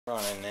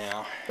Running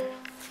now.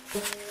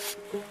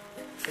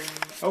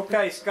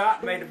 Okay,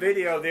 Scott made a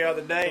video the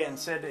other day and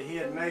said that he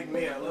had made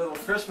me a little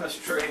Christmas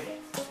tree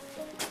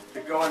to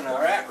go in the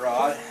rat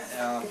rod.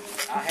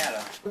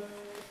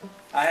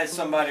 I had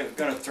somebody who was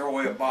going to throw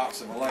away a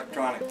box of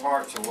electronic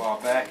parts a while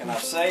back, and I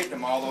saved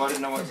them, although I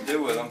didn't know what to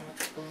do with them.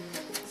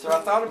 So I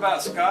thought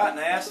about Scott and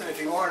I asked him if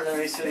he wanted them.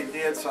 He said he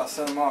did, so I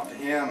sent them off to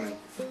him,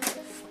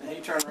 and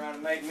he turned around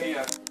and made me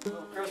a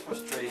little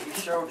Christmas tree. He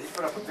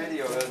put up a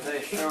video the other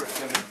day, showed it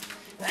to me.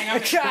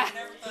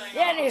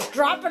 Yeah, and he's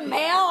dropping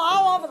mail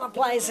all over the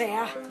place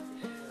here.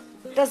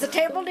 Does the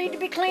table need to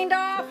be cleaned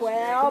off?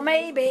 Well,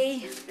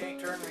 maybe. You can't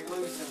turn me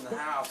loose in the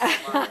house.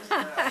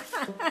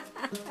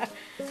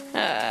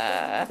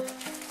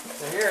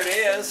 So here it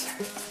is.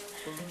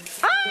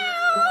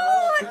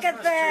 Oh, look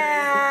at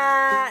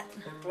that.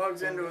 It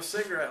plugs into a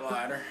cigarette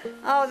lighter.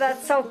 Oh,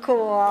 that's so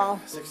cool.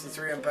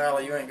 63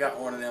 Impala, you ain't got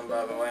one of them,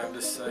 by the way, I'm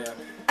just saying.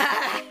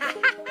 I'm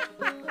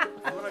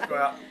going to go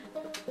out and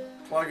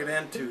plug it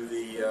into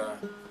the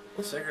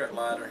cigarette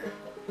lighter.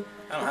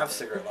 I don't have a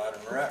cigarette lighter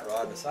in the rat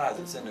rod, besides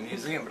it's in the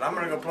museum, but I'm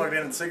going to go plug it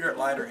in the cigarette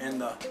lighter in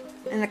the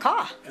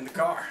car. In the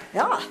car.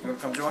 Yeah. You want to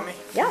come join me?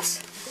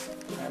 Yes.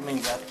 That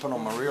means I have to put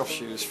on my real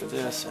shoes for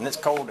this, and it's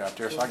cold out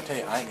there, so I can tell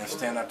you I ain't going to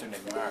stand out there and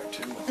admire it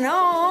too much.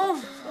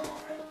 No.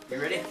 You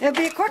ready? It'll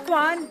be a quick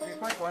one. Be a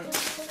quick one.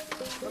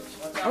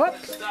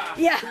 Whoops.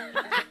 Yeah.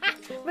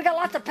 We got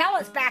lots of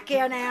pellets back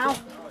here now.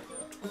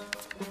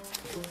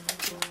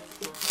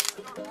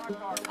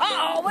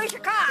 Uh-oh, where's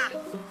your car?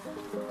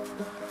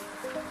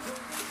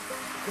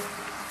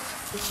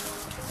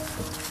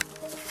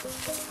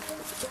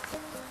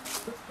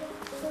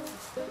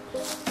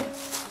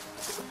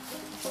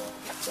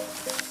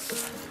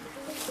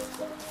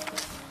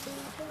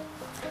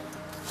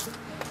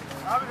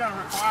 Probably going to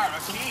require a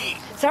key.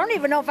 So I don't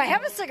even know if I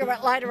have a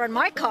cigarette lighter in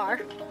my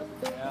car.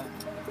 Yeah.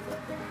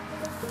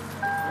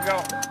 Here we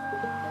go.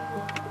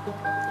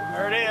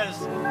 There it is.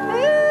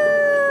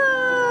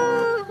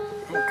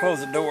 I'm going to close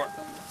the door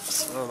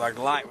so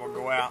the light will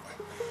go out.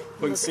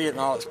 We can see it in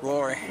all its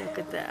glory. Look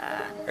at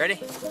that. Ready?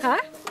 Huh?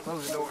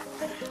 Close the door.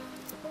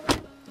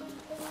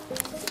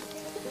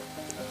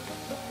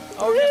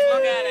 Oh, just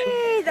look at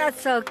it.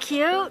 That's so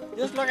cute.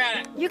 Just look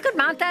at it. You could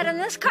mount that in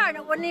this car and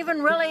it wouldn't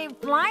even really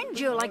blind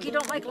you, like you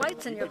don't like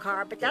lights in your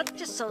car, but that's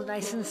just so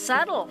nice and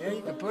subtle. Yeah,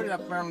 you could put it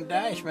up on the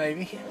dash,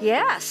 maybe.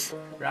 Yes.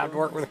 Drive to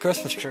work with a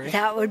Christmas tree.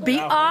 That would be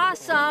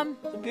awesome.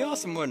 That'd be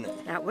awesome, wouldn't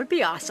it? That would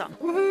be awesome.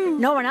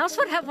 No one else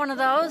would have one of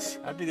those.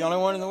 I'd be the only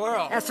one in the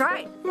world. That's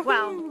right.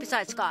 Well,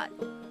 besides Scott.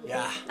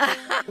 Yeah.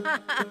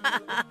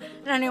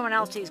 And anyone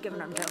else he's giving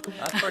them to.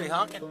 That's pretty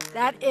honking.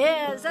 That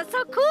is. That's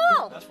so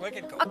cool. That's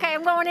wicked cool. Okay,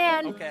 I'm going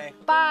in. Okay.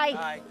 Bye.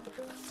 Bye.